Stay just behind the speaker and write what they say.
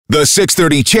The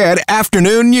 6:30 CHED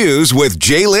Afternoon News with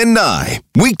Jaylen Nye.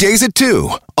 Weekdays at 2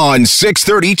 on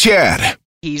 6:30 CHED.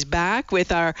 He's back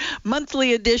with our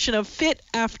monthly edition of Fit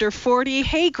After 40.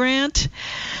 Hey, Grant.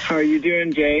 How are you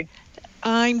doing, Jay?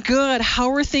 I'm good.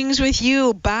 How are things with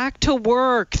you? Back to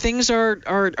work. Things are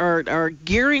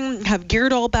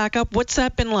geared all back up. What's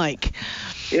that been like?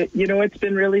 It's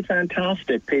been really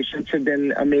fantastic. Patients have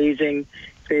been amazing.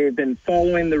 They've been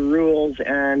following the rules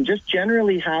and just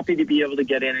generally happy to be able to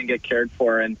get in and get cared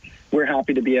for, and we're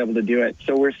happy to be able to do it.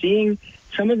 So we're seeing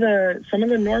some of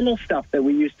the normal stuff that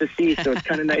we used to see, so it's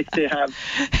kind of nice to have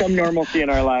some normalcy in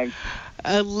our lives.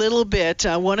 A little bit.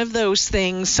 One of those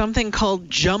things, something called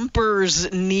jumper's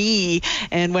knee.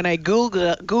 And when I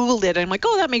Googled it, I'm like,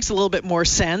 oh, that makes a little bit more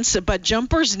sense. But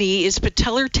jumper's knee is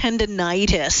patellar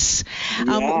tendonitis.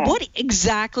 Yeah. What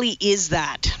exactly is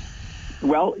that?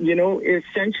 Well,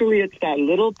 essentially it's that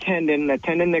little tendon, the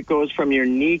tendon that goes from your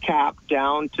kneecap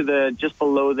down to just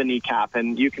below the kneecap,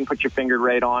 and you can put your finger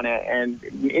right on it. And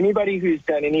anybody who's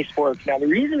done any sports, now the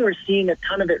reason we're seeing a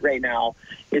ton of it right now,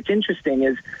 it's interesting,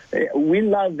 is we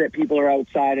love that people are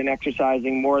outside and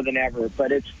exercising more than ever,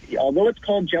 but although it's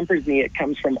called jumper's knee, it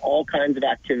comes from all kinds of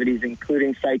activities,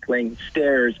 including cycling,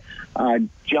 stairs,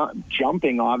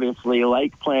 jumping, obviously,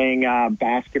 like playing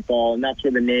basketball, and that's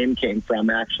where the name came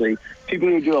from, actually. People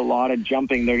who do a lot of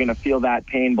jumping, they're going to feel that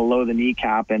pain below the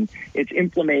kneecap, and it's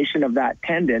inflammation of that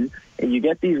tendon, and you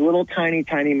get these little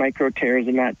tiny micro tears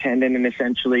in that tendon, and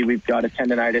essentially we've got a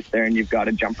tendonitis there, and you've got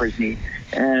a jumper's knee.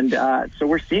 And so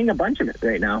we're seeing a bunch of it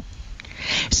right now.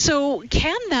 So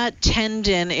can that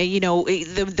tendon,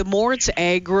 the more it's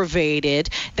aggravated,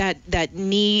 that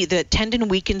knee, the tendon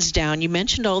weakens down. You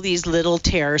mentioned all these little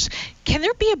tears. Can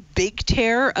there be a big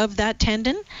tear of that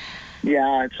tendon?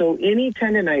 Yeah, so any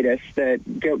tendonitis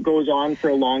that goes on for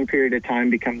a long period of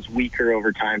time becomes weaker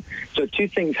over time. So two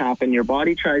things happen. Your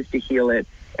body tries to heal it,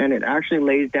 and it actually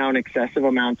lays down excessive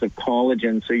amounts of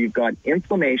collagen. So you've got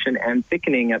inflammation and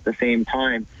thickening at the same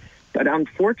time. But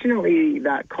unfortunately,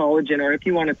 that collagen, or if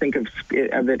you want to think of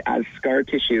it as scar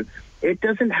tissue, it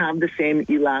doesn't have the same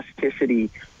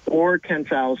elasticity or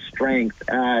tensile strength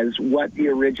as what the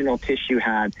original tissue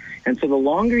had. And so the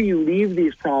longer you leave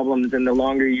these problems and the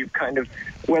longer you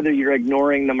whether you're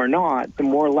ignoring them or not, the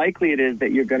more likely it is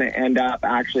that you're going to end up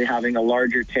actually having a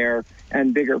larger tear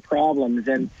and bigger problems.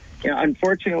 And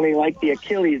unfortunately, like the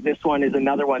Achilles, this one is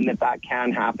another one that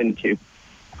can happen to.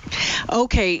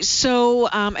 Okay, so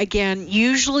again,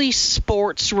 usually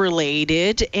sports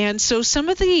related, and so some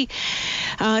of the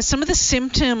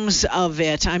symptoms of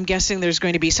it, I'm guessing there's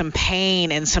going to be some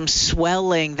pain and some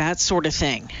swelling, that sort of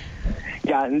thing.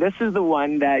 Yeah, and this is the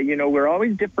one that, we're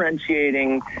always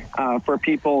differentiating for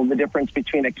people the difference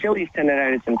between Achilles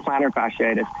tendonitis and plantar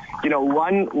fasciitis.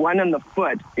 One on the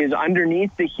foot is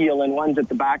underneath the heel and one's at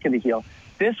the back of the heel.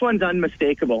 This one's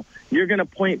unmistakable. You're going to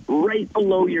point right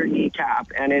below your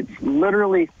kneecap, and it's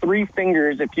literally 3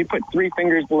 fingers. If you put 3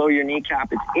 fingers below your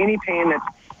kneecap, it's any pain that's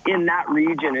in that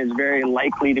region is very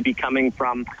likely to be coming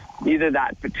from either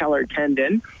that patellar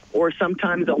tendon or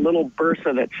sometimes a little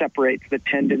bursa that separates the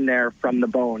tendon there from the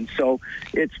bone. So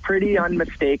it's pretty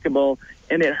unmistakable,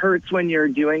 and it hurts when you're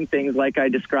doing things like I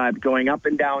described, going up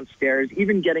and down stairs,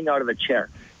 even getting out of a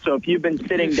chair. So if you've been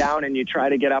sitting down and you try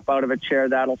to get up out of a chair,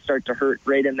 that'll start to hurt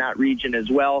right in that region as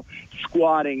well.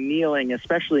 Squatting, kneeling,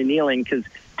 especially kneeling, because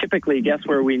typically, guess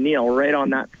where we kneel? Right on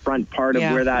that front part of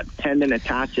where that tendon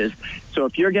attaches. So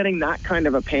if you're getting that kind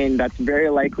of a pain, that's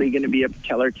very likely going to be a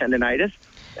patellar tendonitis.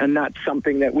 And that's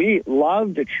something that we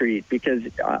love to treat because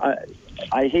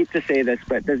I hate to say this,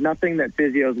 but there's nothing that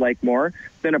physios like more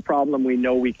than a problem we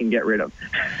know we can get rid of.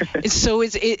 So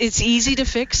it's easy to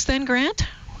fix then, Grant?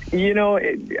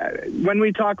 When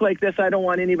we talk like this, I don't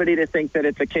want anybody to think that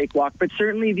it's a cakewalk, but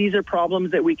certainly these are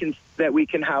problems that we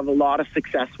can have a lot of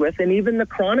success with. And even the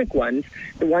chronic ones,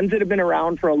 the ones that have been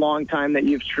around for a long time that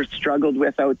you've struggled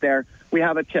with out there, we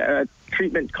have a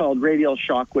treatment called radial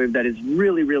shockwave that is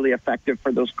really, really effective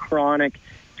for those chronic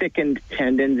thickened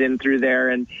tendons in through there.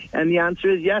 And the answer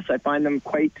is yes, I find them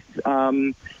quite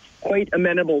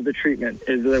amenable to treatment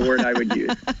is the word I would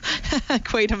use.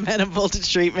 Quite amenable to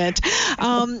treatment.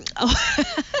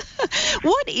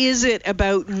 What is it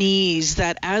about knees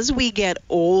that as we get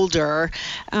older,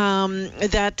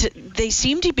 that they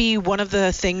seem to be one of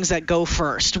the things that go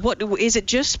first? What is it,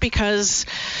 just because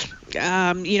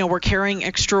we're carrying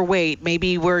extra weight.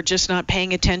 Maybe we're just not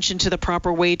paying attention to the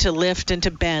proper way to lift and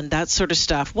to bend, that sort of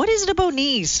stuff. What is it about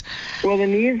knees? Well, the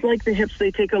knees, like the hips,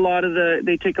 they take a lot of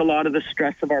the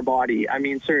stress of our body. I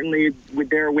mean, certainly with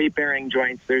their weight-bearing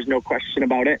joints, there's no question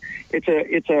about it.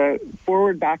 It's a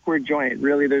forward-backward joint.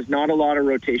 Really, there's not a lot of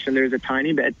rotation. There's a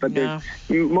tiny bit, but there's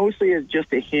mostly is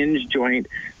just a hinge joint.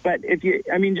 But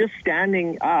just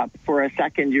standing up for a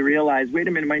second, you realize, wait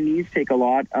a minute, my knees take a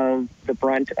lot of the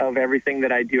brunt of everything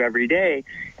that I do every day.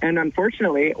 And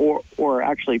unfortunately, or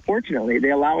actually fortunately,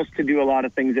 they allow us to do a lot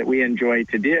of things that we enjoy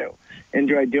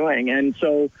doing. And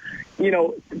so,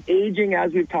 aging,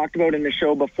 as we've talked about in the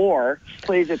show before,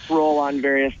 plays its role on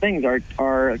various things.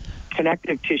 Our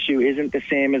connective tissue isn't the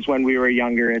same as when we were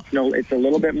younger. It's a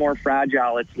little bit more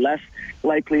fragile. It's less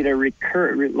likely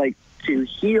to to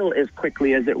heal as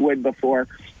quickly as it would before.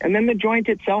 And then the joint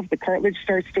itself, the cartilage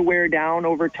starts to wear down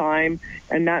over time,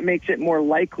 and that makes it more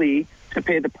likely to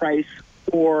pay the price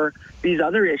for these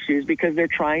other issues because they're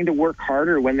trying to work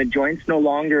harder when the joint's no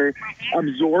longer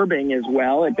absorbing as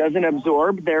well. It doesn't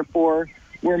absorb, therefore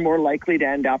we're more likely to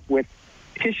end up with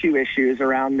tissue issues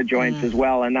around the joints as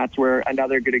well, and that's where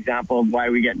another good example of why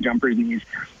we get jumper's knees.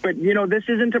 But this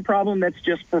isn't a problem that's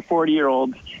just for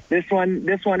 40-year-olds. This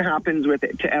one happens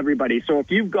to everybody. So if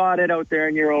you've got it out there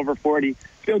and you're over 40,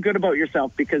 feel good about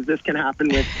yourself because this can happen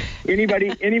with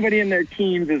anybody in their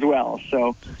teens as well.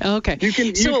 So okay, you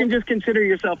can just consider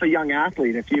yourself a young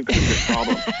athlete if you've got this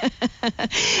problem.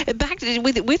 Back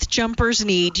with jumper's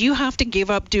knee, do you have to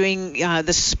give up doing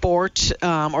the sport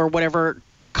or whatever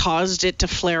caused it to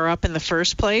flare up in the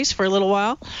first place for a little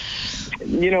while?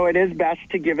 It is best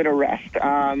to give it a rest.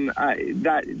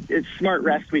 That it's smart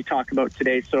rest we talk about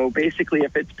today. So basically,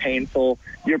 if it's painful,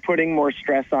 you're putting more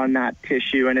stress on that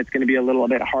tissue, and it's going to be a little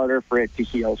bit harder for it to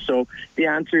heal. So the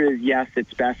answer is yes,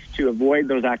 it's best to avoid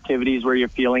those activities where you're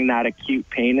feeling that acute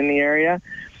pain in the area.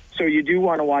 So you do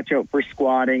want to watch out for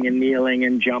squatting and kneeling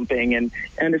and jumping and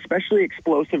especially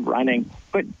explosive running.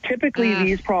 But typically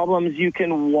these problems you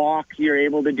can walk. You're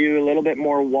able to do a little bit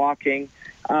more walking.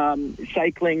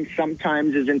 Cycling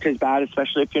sometimes isn't as bad,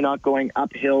 especially if you're not going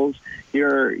up hills.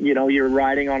 You're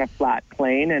riding on a flat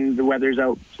plane and the weather's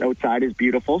outside is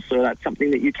beautiful. So that's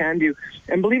something that you can do.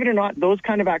 And believe it or not, those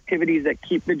kind of activities that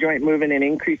keep the joint moving and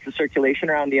increase the circulation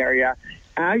around the area,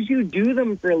 as you do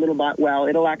them for a little bit,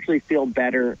 it'll actually feel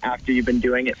better after you've been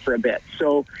doing it for a bit.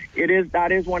 So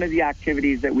that is one of the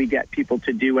activities that we get people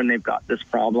to do when they've got this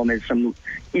problem is some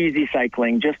easy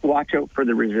cycling. Just watch out for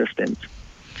the resistance.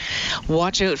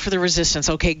 Watch out for the resistance.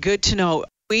 Okay, good to know.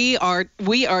 We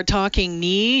are talking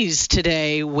knees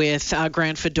today with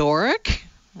Grant Fedoruk,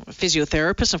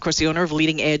 physiotherapist, of course, the owner of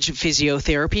Leading Edge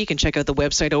Physiotherapy. You can check out the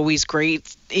website. Always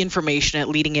great information at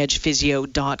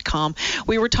leadingedgephysio.com.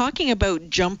 We were talking about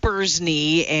jumper's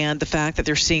knee and the fact that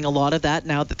they're seeing a lot of that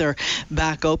now that they're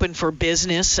back open for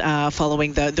business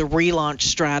following the relaunch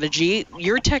strategy.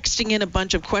 You're texting in a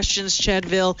bunch of questions,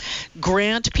 Chadville.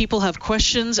 Grant, people have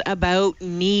questions about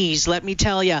knees. Let me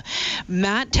tell you,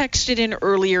 Matt texted in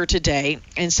earlier today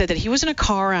and said that he was in a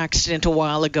car accident a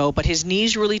while ago, but his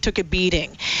knees really took a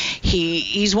beating.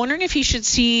 He's wondering if he should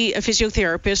see a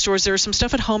physiotherapist or is there some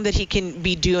stuff at home that he can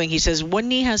be doing. He says one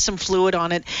knee has some fluid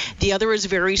on it, the other is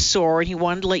very sore, and he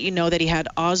wanted to let you know that he had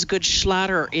Osgood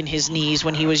Schlatter in his knees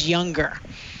when he was younger.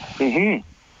 Mm-hmm.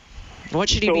 What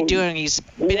should he be doing? He's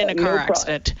been in a car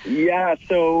accident. Yeah,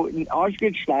 so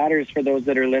Osgood Schlatters, for those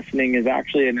that are listening, is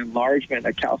actually an enlargement,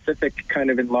 a calcific kind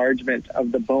of enlargement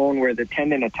of the bone where the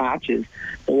tendon attaches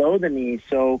below the knee.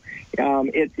 So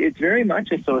it's very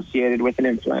much associated with an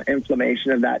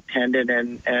inflammation of that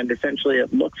tendon, and essentially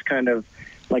it looks kind of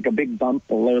like a big bump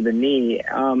below the knee.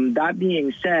 That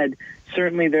being said,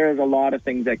 certainly there is a lot of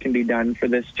things that can be done for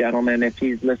this gentleman if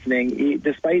he's listening.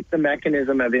 Despite the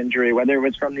mechanism of injury, whether it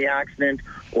was from the accident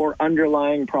or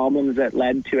underlying problems that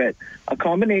led to it, a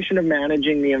combination of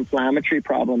managing the inflammatory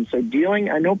problems. So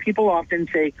I know people often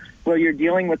say, well, you're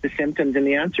dealing with the symptoms, and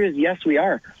the answer is yes, we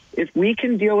are. If we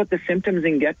can deal with the symptoms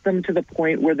and get them to the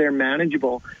point where they're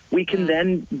manageable, we can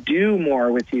then do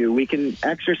more with you. We can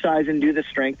exercise and do the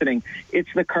strengthening. It's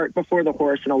the cart before the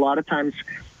horse, and a lot of times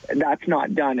that's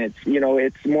not done.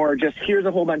 It's more just here's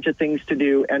a whole bunch of things to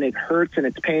do, and it hurts and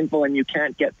it's painful and you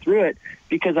can't get through it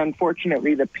because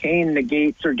unfortunately the pain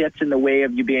negates or gets in the way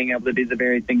of you being able to do the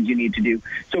very things you need to do.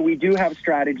 So we do have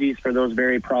strategies for those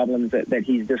very problems that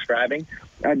he's describing.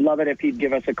 I'd love it if he'd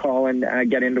give us a call and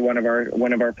get into one of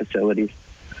our facilities.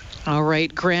 All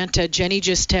right, Grant, Jenny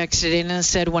just texted in and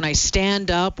said, when I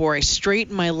stand up or I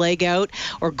straighten my leg out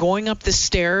or going up the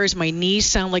stairs, my knees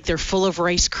sound like they're full of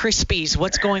Rice Krispies.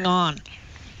 What's going on?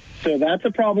 So that's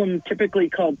a problem typically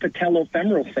called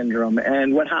patellofemoral syndrome.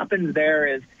 And what happens there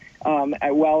is,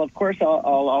 well, of course,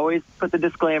 I'll always put the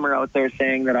disclaimer out there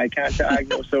saying that I can't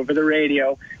diagnose over the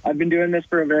radio. I've been doing this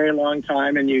for a very long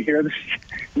time, and you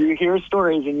hear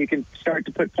stories, and you can start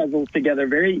to put puzzles together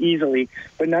very easily.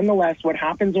 But nonetheless, what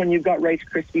happens when you've got Rice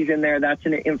Krispies in there, that's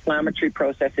an inflammatory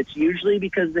process. It's usually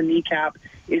because the kneecap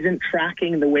isn't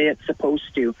tracking the way it's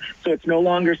supposed to. So it's no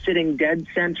longer sitting dead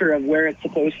center of where it's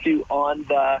supposed to on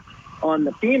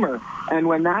the femur. And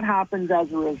when that happens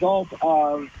as a result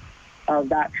of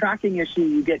that tracking issue,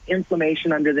 you get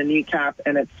inflammation under the kneecap,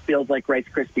 and it feels like Rice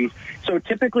Krispies. So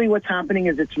typically what's happening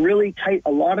is it's really tight,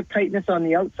 a lot of tightness on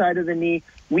the outside of the knee,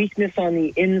 weakness on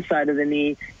the inside of the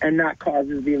knee, and that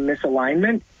causes the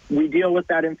misalignment. We deal with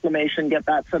that inflammation, get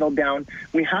that settled down.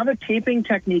 We have a taping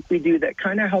technique we do that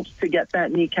kind of helps to get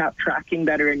that kneecap tracking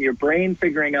better in your brain,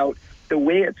 figuring out the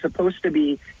way it's supposed to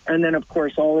be, and then, of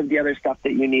course, all of the other stuff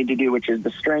that you need to do, which is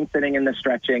the strengthening and the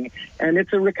stretching. And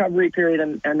it's a recovery period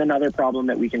and another problem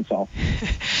that we can solve.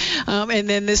 And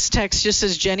then this text, just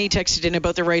as Jenny texted in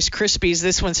about the Rice Krispies,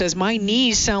 this one says, my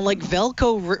knees sound like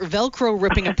Velcro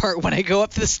ripping apart when I go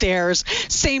up the stairs.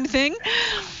 Same thing?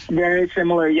 Very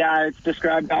similar, yeah. It's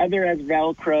described either as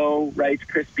Velcro, Rice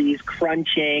Krispies,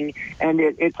 crunching, and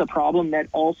it's a problem that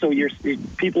also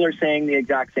people are saying the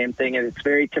exact same thing, and it's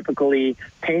very typically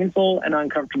painful and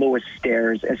uncomfortable with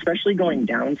stairs, especially going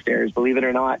downstairs, believe it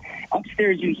or not.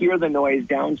 Upstairs, you hear the noise.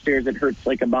 Downstairs, it hurts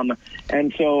like a bum.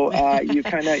 And so you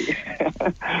kind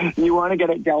of, you want to get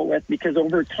it dealt with, because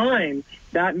over time,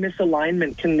 that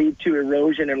misalignment can lead to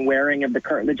erosion and wearing of the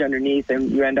cartilage underneath,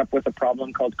 and you end up with a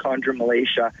problem called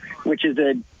chondromalacia, which is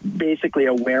basically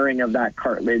a wearing of that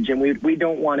cartilage, and we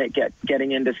don't want it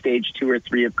getting into stage 2 or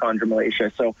 3 of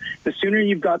chondromalacia. So the sooner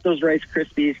you've got those Rice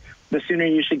Krispies, the sooner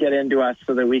you should get into us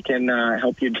so that we can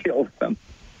help you deal with them.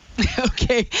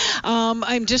 Okay.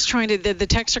 I'm just trying to, the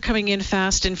texts are coming in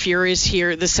fast and furious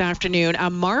here this afternoon.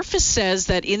 Marfus says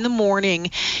that in the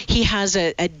morning he has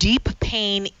a deep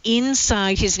pain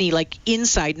inside his knee, like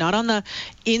inside, not on the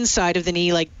inside of the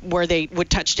knee, like where they would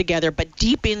touch together, but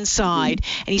deep inside.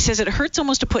 Mm-hmm. And he says it hurts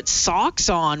almost to put socks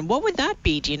on. What would that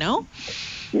be? Do you know?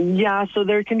 Yeah, so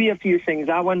there can be a few things.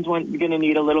 That one's going to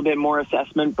need a little bit more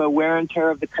assessment, but wear and tear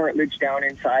of the cartilage down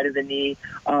inside of the knee,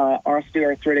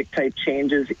 osteoarthritic type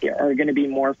changes are going to be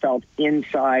more felt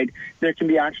inside. There can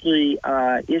be actually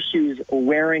issues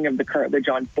wearing of the cartilage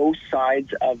on both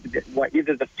sides of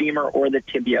either the femur or the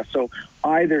tibia. So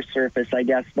either surface, I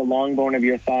guess, the long bone of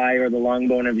your thigh or the long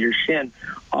bone of your shin,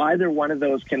 either one of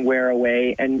those can wear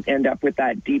away and end up with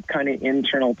that deep kind of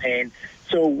internal pain.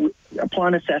 So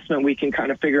upon assessment, we can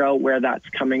kind of figure out where that's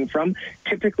coming from.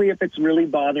 Typically, if it's really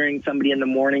bothering somebody in the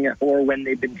morning or when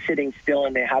they've been sitting still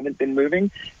and they haven't been moving,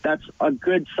 that's a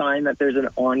good sign that there's an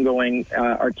ongoing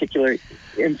articular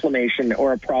inflammation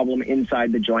or a problem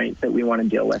inside the joint that we want to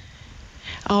deal with.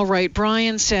 All right.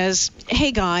 Brian says,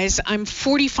 hey, guys, I'm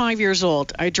 45 years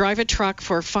old. I drive a truck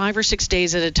for 5 or 6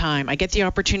 days at a time. I get the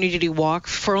opportunity to walk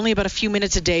for only about a few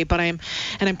minutes a day, but I'm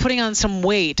putting on some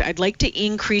weight. I'd like to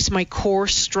increase my core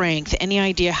strength. Any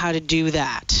idea how to do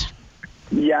that?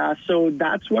 Yeah, so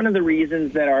that's one of the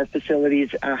reasons that our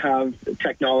facilities have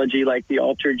technology like the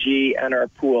AlterG and our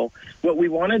pool. What we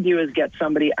want to do is get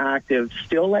somebody active,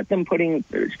 still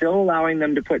allowing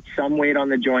them to put some weight on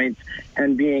the joints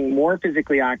and being more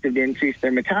physically active to increase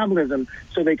their metabolism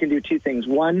so they can do two things.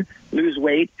 One, lose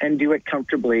weight and do it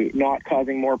comfortably, not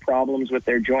causing more problems with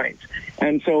their joints.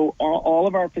 And so all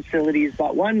of our facilities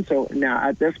but one, so now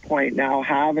at this point now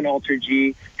have an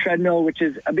AlterG treadmill, which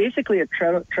is basically a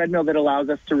treadmill that allows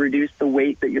us to reduce the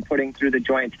weight that you're putting through the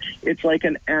joints. It's like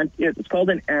it's called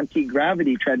an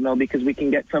anti-gravity treadmill because we can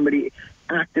get somebody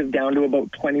active down to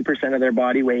about 20% of their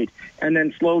body weight and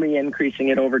then slowly increasing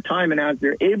it over time. And as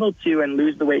they're able to and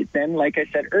lose the weight, then like I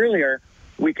said earlier,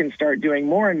 we can start doing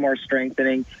more and more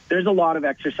strengthening. There's a lot of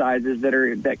exercises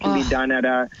that can be done at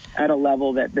a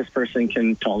level that this person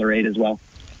can tolerate as well.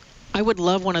 I would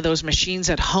love one of those machines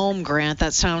at home, Grant.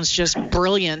 That sounds just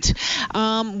brilliant.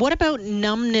 What about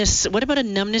numbness? What about a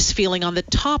numbness feeling on the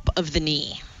top of the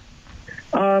knee?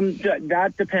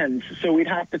 That depends. So we'd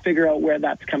have to figure out where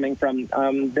that's coming from.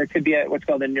 There could be what's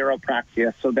called a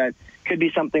neuropraxia. So that could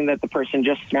be something that the person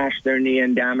just smashed their knee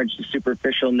and damaged the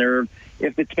superficial nerve.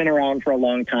 If it's been around for a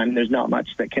long time, there's not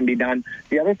much that can be done.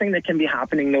 The other thing that can be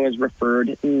happening, though, is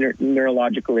referred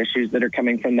neurological issues that are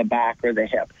coming from the back or the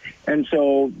hip. And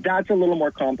so that's a little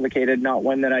more complicated, not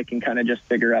one that I can kind of just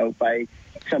figure out by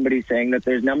somebody saying that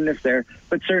there's numbness there.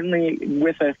 But certainly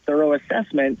with a thorough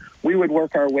assessment, we would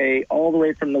work our way all the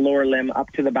way from the lower limb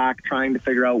up to the back, trying to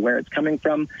figure out where it's coming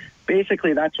from.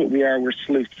 basically that's what we are. We're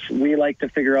sleuths. We like to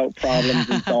figure out problems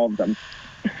and solve them.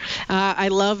 I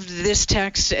love this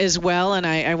text as well, and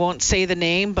I won't say the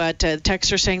name, but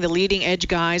texts are saying the Leading Edge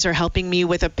guys are helping me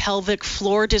with a pelvic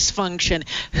floor dysfunction.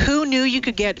 Who knew you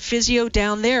could get physio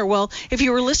down there? Well, if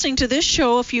you were listening to this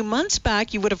show a few months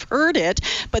back, you would have heard it.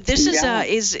 But this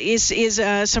is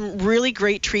some really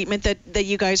great treatment that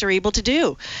you guys are able to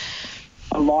do.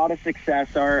 A lot of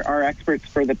success. Our experts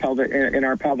for the in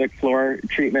our pelvic floor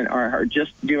treatment are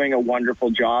just doing a wonderful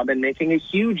job and making a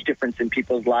huge difference in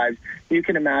people's lives. You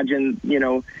can imagine,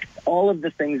 all of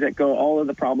the things that all of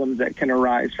the problems that can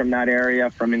arise from that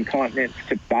area, from incontinence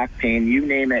to back pain, you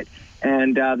name it.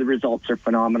 And the results are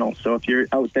phenomenal. So if you're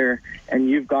out there and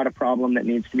you've got a problem that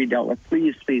needs to be dealt with,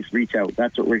 please reach out.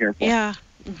 That's what we're here for. Yeah.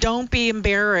 Don't be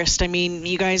embarrassed. I mean,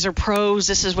 you guys are pros.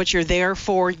 This is what you're there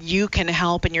for. You can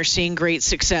help, and you're seeing great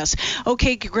success.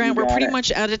 Okay, Grant, we're pretty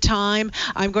much out of time.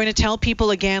 I'm going to tell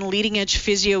people again,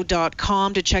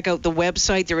 leadingedgephysio.com to check out the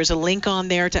website. There is a link on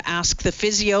there to ask the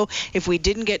physio. If we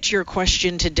didn't get to your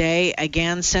question today,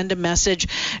 again, send a message.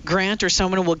 Grant or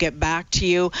someone will get back to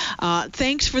you.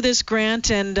 Thanks for this, Grant,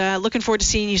 and looking forward to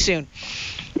seeing you soon.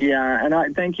 Yeah, and I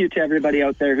thank you to everybody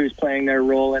out there who's playing their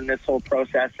role in this whole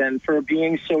process and for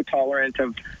being so tolerant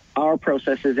of our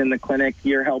processes in the clinic.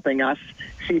 You're helping us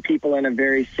see people in a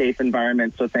very safe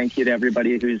environment. So thank you to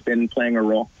everybody who's been playing a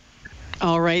role.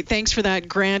 All right. Thanks for that,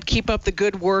 Grant. Keep up the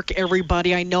good work,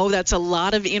 everybody. I know that's a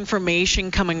lot of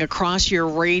information coming across your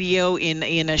radio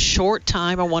in a short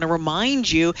time. I want to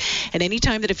remind you at any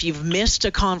time that if you've missed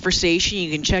a conversation,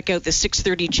 you can check out the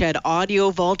 630 CHED audio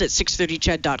vault at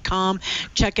 630ched.com.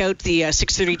 Check out the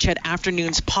 630 CHED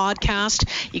Afternoons podcast.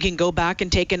 You can go back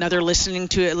and take another listen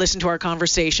to our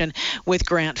conversation with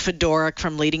Grant Fedorik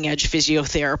from Leading Edge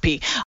Physiotherapy.